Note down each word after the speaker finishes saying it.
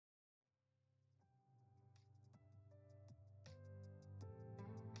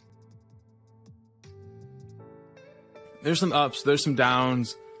there's some ups, there's some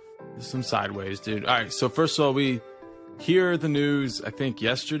downs, there's some sideways, dude. All right, so first of all, we hear the news, I think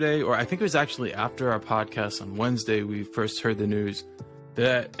yesterday, or I think it was actually after our podcast on Wednesday, we first heard the news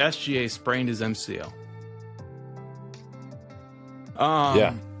that SGA sprained his MCL.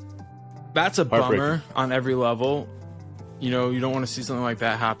 Yeah. That's a bummer on every level. You know, you don't want to see something like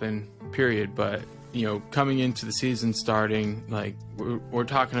that happen, period. But, you know, coming into the season starting, like, we're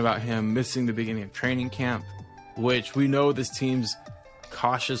talking about him missing the beginning of training camp, which we know this team's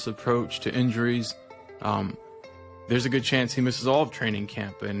cautious approach to injuries. There's a good chance he misses all of training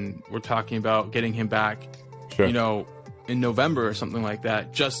camp, and we're talking about getting him back, you know, in November or something like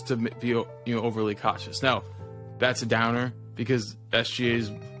that, just to be, you know, overly cautious. Now, that's a downer because SGA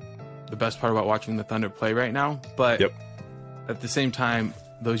is the best part about watching the Thunder play right now. But at the same time,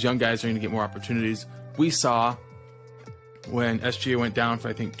 those young guys are going to get more opportunities. We saw when SGA went down for,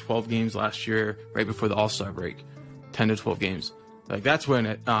 I think, 12 games last year, right before the All-Star break, 10 to 12 games. Like, that's when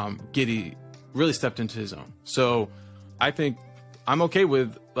Giddey really stepped into his own. So I think I'm okay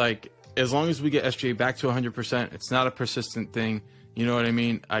with, like, as long as we get SGA back to 100%, it's not a persistent thing. You know what I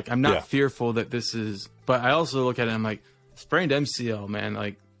mean? Like, I'm not fearful that this is, but I also look at it, I'm like, sprained MCL, man,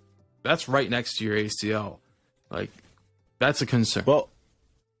 like, that's right next to your ACL. Like, that's a concern. Well,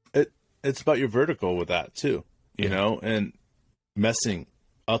 it's about your vertical with that too, you know, and messing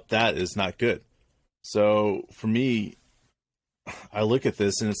up that is not good. So for me, I look at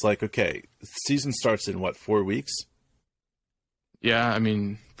this and it's like, okay, season starts in what, 4 weeks? Yeah, I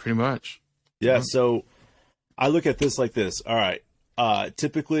mean, pretty much. Yeah, so I look at this like this. All right,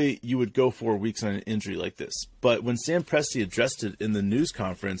 typically you would go 4 weeks on an injury like this. But when Sam Presti addressed it in the news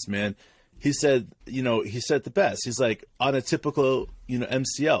conference, man, he said, you know, he said the best. He's like, on a typical, you know,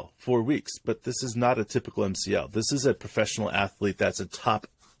 MCL, 4 weeks. But this is not a typical MCL. This is a professional athlete that's a top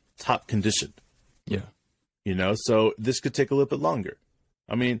condition. Yeah. You know, so this could take a little bit longer.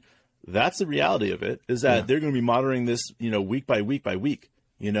 I mean, that's the reality of it, is that they're going to be monitoring this, you know, week by week by week,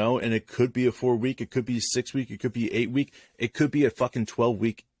 you know, and it could be a 4 week, it could be 6 week, it could be 8 week, it could be a fucking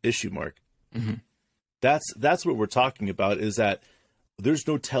 12-week issue, Mark. Mm-hmm. That's what we're talking about, is that there's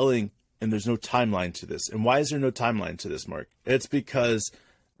no telling and there's no timeline to this. And why is there no timeline to this, Mark? It's because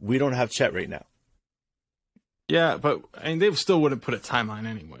we don't have Chet right now. Yeah, but I mean, they still wouldn't put a timeline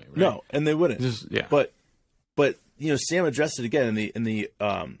anyway, right? No, and they wouldn't. But you know, Sam addressed it again in the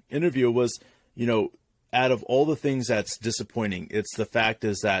interview, was, you know, out of all the things that's disappointing, it's the fact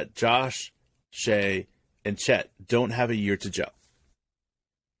is that Josh, Shai, and Chet don't have a year to gel.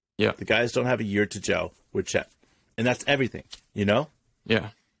 Yeah, the guys don't have a year to gel with Chet, and that's everything, you know. Yeah,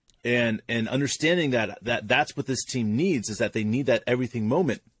 and understanding that's what this team needs, is that they need that everything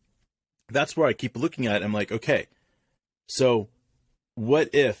moment. That's where I keep looking at it. I'm like, okay, so what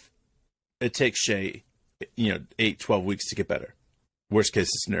if it takes Shai, you know, 8-12 weeks to get better? Worst case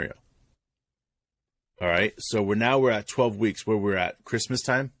scenario. All right, so we're at 12 weeks, where we're at Christmas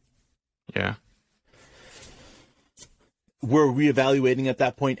time. Yeah. We're reevaluating at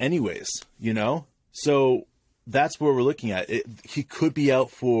that point anyways, you know? So that's where we're looking at. He could be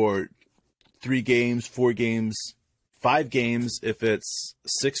out for 3 games, 4 games, 5 games if it's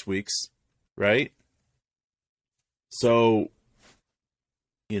 6 weeks, right? So,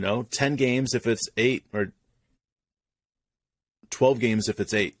 you know, 10 games if it's 8, or 12 games if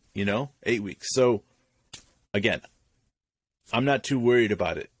it's 8, you know, 8 weeks. So again, I'm not too worried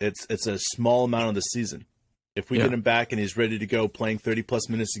about it. It's a small amount of the season. If we get him back and he's ready to go playing 30 plus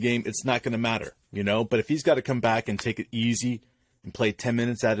minutes a game, it's not going to matter, you know. But if he's got to come back and take it easy and play 10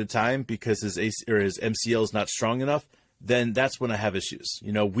 minutes at a time because his MCL is not strong enough, then that's when I have issues.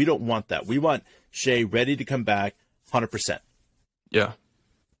 You know, we don't want that. We want Shai ready to come back 100%. Yeah.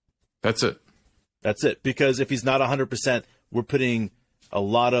 That's it. That's it. Because if he's not 100%, we're putting a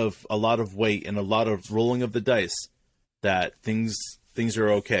lot of weight and a lot of rolling of the dice that things are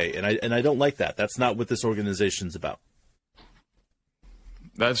okay. And I don't like that. That's not what this organization's about.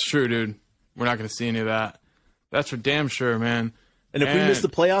 That's true, dude. We're not going to see any of that. That's for damn sure, man. And if we miss the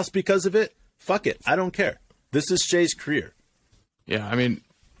playoffs because of it, fuck it. I don't care. This is Shai's career. Yeah, I mean,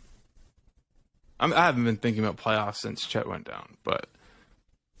 I haven't been thinking about playoffs since Chet went down, but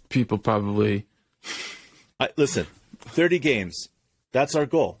people probably... Listen, 30 games. That's our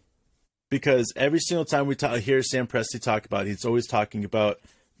goal. Because every single time we hear Sam Presti talk about it, he's always talking about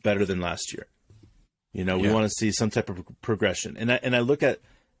better than last year. You know, we want to see some type of progression. And I look at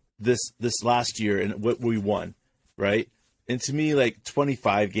this last year and what we won, right? And to me, like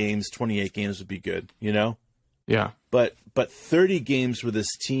 25 games, 28 games would be good, you know? Yeah. But 30 games with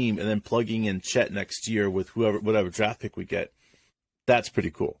this team and then plugging in Chet next year with whatever draft pick we get, that's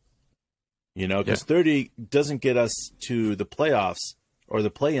pretty cool. You know, because 30 doesn't get us to the playoffs or the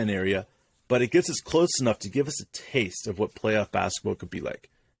play-in area, but it gets us close enough to give us a taste of what playoff basketball could be like.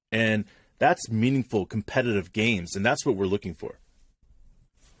 And that's meaningful, competitive games, and that's what we're looking for.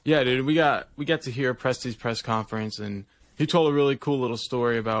 Yeah, dude, we got to hear Presti's press conference, and he told a really cool little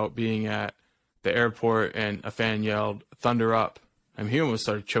story about being at the airport and a fan yelled "Thunder up," and he almost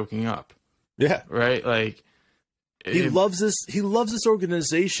started choking up. Yeah, right. Like he loves this. He loves this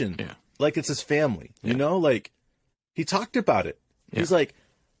organization. Yeah. Like it's his family. You know, like he talked about it. He's like,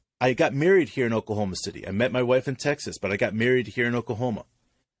 I got married here in Oklahoma City. I met my wife in Texas, but I got married here in Oklahoma.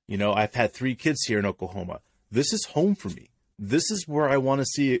 You know, I've had 3 kids here in Oklahoma. This is home for me. This is where I want to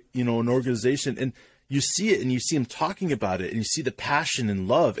see, you know, an organization. And you see it, and you see him talking about it, and you see the passion and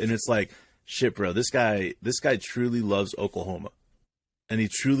love. And it's like, shit, bro, this guy truly loves Oklahoma. And he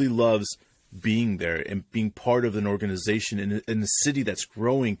truly loves being there and being part of an organization in a city that's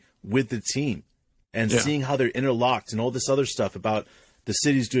growing with the team, and seeing how they're interlocked and all this other stuff about the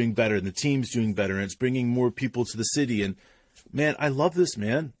city's doing better and the team's doing better, and it's bringing more people to the city. And man, I love this,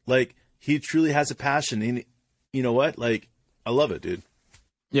 man. Like, he truly has a passion, and you know what? Like, I love it, dude.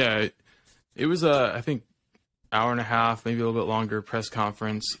 Yeah, it was I think hour and a half, maybe a little bit longer press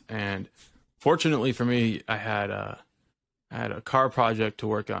conference, and fortunately for me, I had a car project to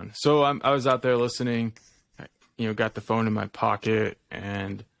work on, so I was out there listening. You know, got the phone in my pocket,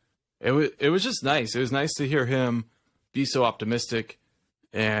 and it was just nice. It was nice to hear him be so optimistic,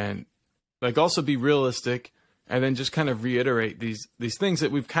 and like also be realistic, and then just kind of reiterate these things that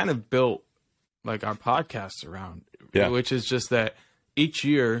we've kind of built like our podcast around, which is just that each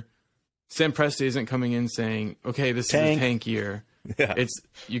year Sam Presti isn't coming in saying, okay, this is a tank year. Yeah. It's,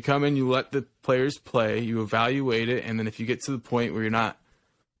 you come in, you let the players play, you evaluate it, and then if you get to the point where you're not,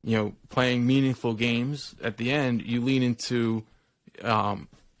 you know, playing meaningful games at the end, you lean into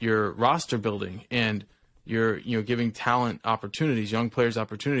your roster building, and you're, you know, giving talent opportunities, young players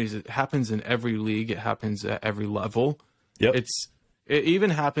opportunities. It happens in every league. It happens at every level. Yep. It even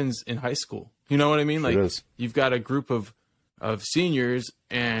happens in high school. You know what I mean? Like, you've got a group of seniors,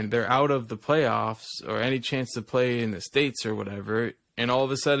 and they're out of the playoffs or any chance to play in the States or whatever, and all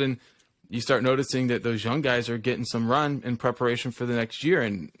of a sudden you start noticing that those young guys are getting some run in preparation for the next year,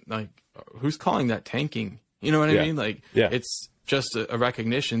 and like, who's calling that tanking? You know what I mean? Like, it's just a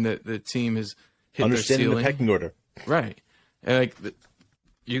recognition that the team has hit their ceiling. Understanding the pecking order. Right. And like,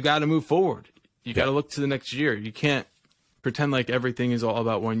 you got to move forward. You got to look to the next year. You can't pretend like everything is all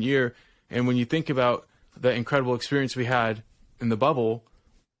about one year. And when you think about the incredible experience we had in the bubble,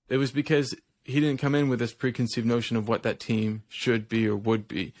 it was because he didn't come in with this preconceived notion of what that team should be or would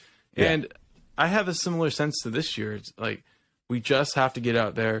be. Yeah. And I have a similar sense to this year. It's like, we just have to get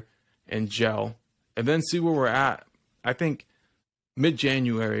out there and gel and then see where we're at. I think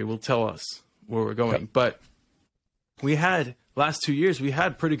mid-January will tell us where we're going. Yep. But we had, last 2 years, we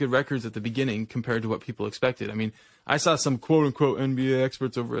had pretty good records at the beginning compared to what people expected. I mean, I saw some quote-unquote NBA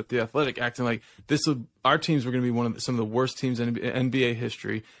experts over at The Athletic acting like our teams were going to be some of the worst teams in NBA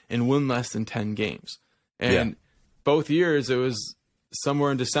history and win less than 10 games. And both years, it was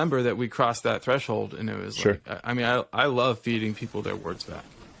somewhere in December that we crossed that threshold. And it was like, I mean, I love feeding people their words back.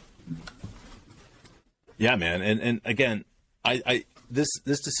 Yeah, man. And again,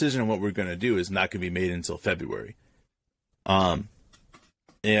 this decision on what we're going to do is not going to be made until February.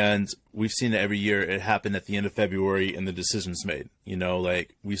 And we've seen it every year. It happened at the end of February and the decision's made. You know,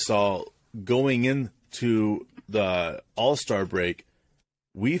 like we saw going into the All-Star break,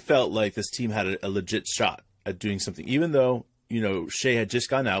 we felt like this team had a legit shot at doing something, even though, you know, Shai had just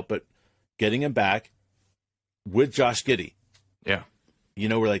gone out, but getting him back with Josh Giddey. Yeah. You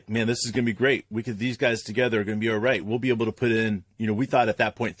know, we're like, man, this is going to be great. These guys together are going to be all right. We'll be able to put in, you know, we thought at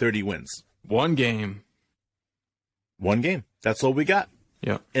that point 30 wins. One game. That's all we got.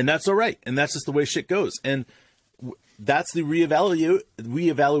 Yeah. And that's all right. And that's just the way shit goes. And that's the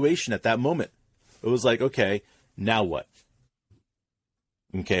reevaluation at that moment. It was like, okay, now what?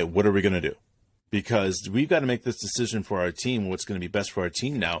 Okay, what are we going to do? Because we've got to make this decision for our team, what's going to be best for our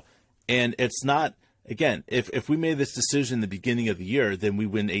team now. And it's not, again, if we made this decision in the beginning of the year, then we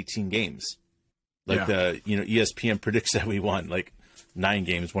win 18 games. Like ESPN predicts that we won like 9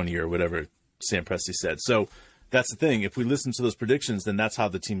 games one year or whatever Sam Presti said. So that's the thing. If we listen to those predictions, then that's how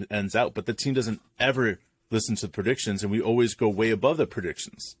the team ends out. But the team doesn't ever listen to the predictions, and we always go way above the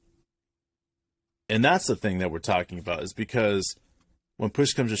predictions. And that's the thing that we're talking about, is because when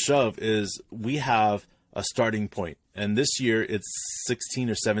push comes to shove, is we have a starting point. And this year, it's 16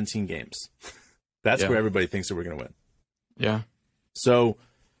 or 17 games. That's where everybody thinks that we're going to win. Yeah. So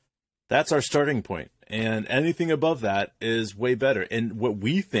that's our starting point. And anything above that is way better. And what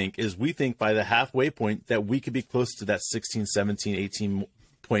we think by the halfway point that we could be close to that 16, 17, 18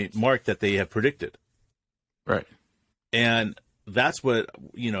 point mark that they have predicted. Right. And that's what,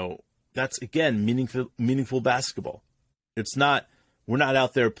 that's again, meaningful basketball. It's not, we're not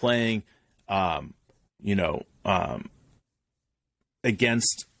out there playing, we're not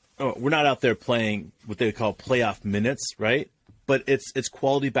out there playing what they call playoff minutes, right? But it's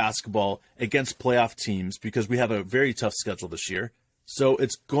quality basketball against playoff teams because we have a very tough schedule this year. So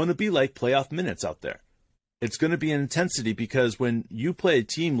it's going to be like playoff minutes out there. It's going to be an intensity because when you play a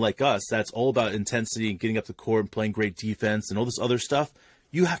team like us, that's all about intensity and getting up the court and playing great defense and all this other stuff.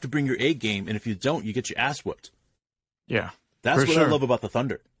 You have to bring your A game, and if you don't, you get your ass whooped. Yeah, that's what I love about the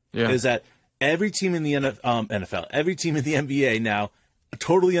Thunder. Yeah, is that every team in the NFL, every team in the NBA now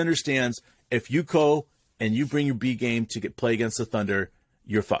totally understands if you go and you bring your B game to play against the Thunder,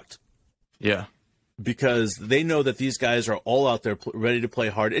 you're fucked. Yeah, because they know that these guys are all out there ready to play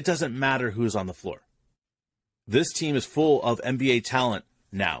hard. It doesn't matter who's on the floor. This team is full of NBA talent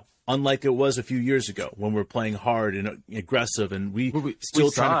now, unlike it was a few years ago when we were playing hard and aggressive and we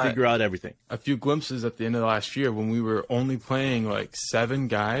still trying to figure out everything. A few glimpses at the end of last year when we were only playing like 7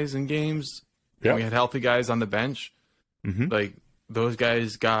 guys in games. Yeah. We had healthy guys on the bench. Mm-hmm. Like those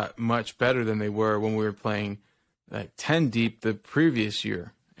guys got much better than they were when we were playing like 10 deep the previous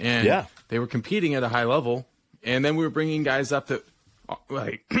year. And they were competing at a high level. And then we were bringing guys up that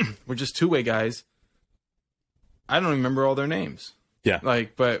like were just two-way guys. I don't remember all their names. Yeah.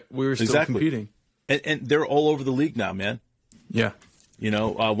 But we were still competing. And they're all over the league now, man. Yeah.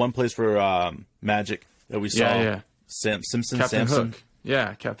 One plays for Magic that we saw. Yeah. Samson. Hook.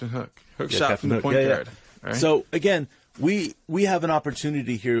 Yeah, Captain Hook. Hook shot from the point guard. Right? So, again, we have an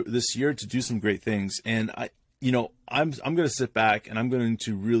opportunity here this year to do some great things. And, I'm going to sit back and I'm going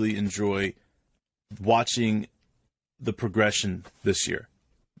to really enjoy watching the progression this year.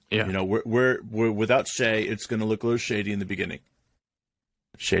 Yeah. We're without Shai, it's going to look a little shady in the beginning.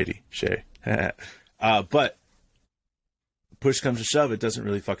 Shady. But push comes to shove, it doesn't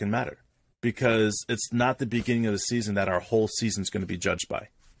really fucking matter because it's not the beginning of the season that our whole season's going to be judged by.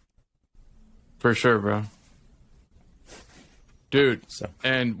 For sure, bro. Dude,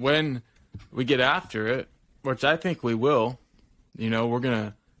 and when we get after it, which I think we will, we're going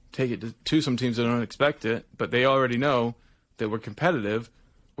to take it to some teams that don't expect it, but they already know that we're competitive.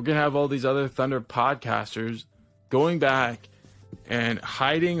 We're going to have all these other Thunder podcasters going back and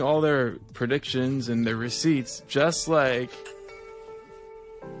hiding all their predictions and their receipts, just like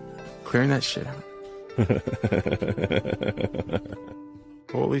clearing that shit out.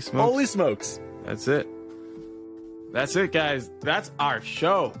 Holy smokes. Holy smokes. That's it. That's it, guys. That's our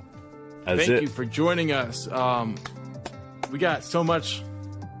show. Thank you for joining us. We got so much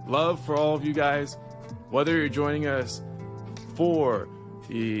love for all of you guys, whether you're joining us for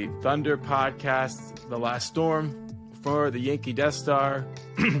the Thunder podcast, The Last Storm, for the Yankee Death Star,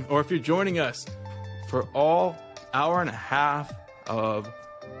 or if you're joining us for all hour and a half of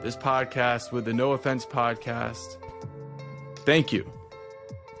this podcast with the No Offense podcast, thank you.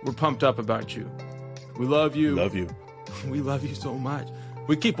 We're pumped up about you. We love you. Love you. We love you so much.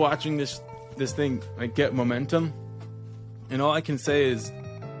 We keep watching this thing get momentum, and all I can say is,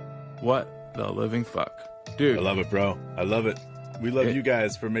 what the living fuck, dude. I love it, bro. I love it. We love you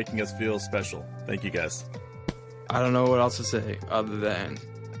guys for making us feel special. Thank you, guys. I don't know what else to say other than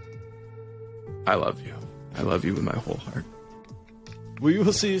I love you. I love you with my whole heart. We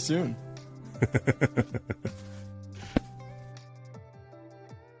will see you soon.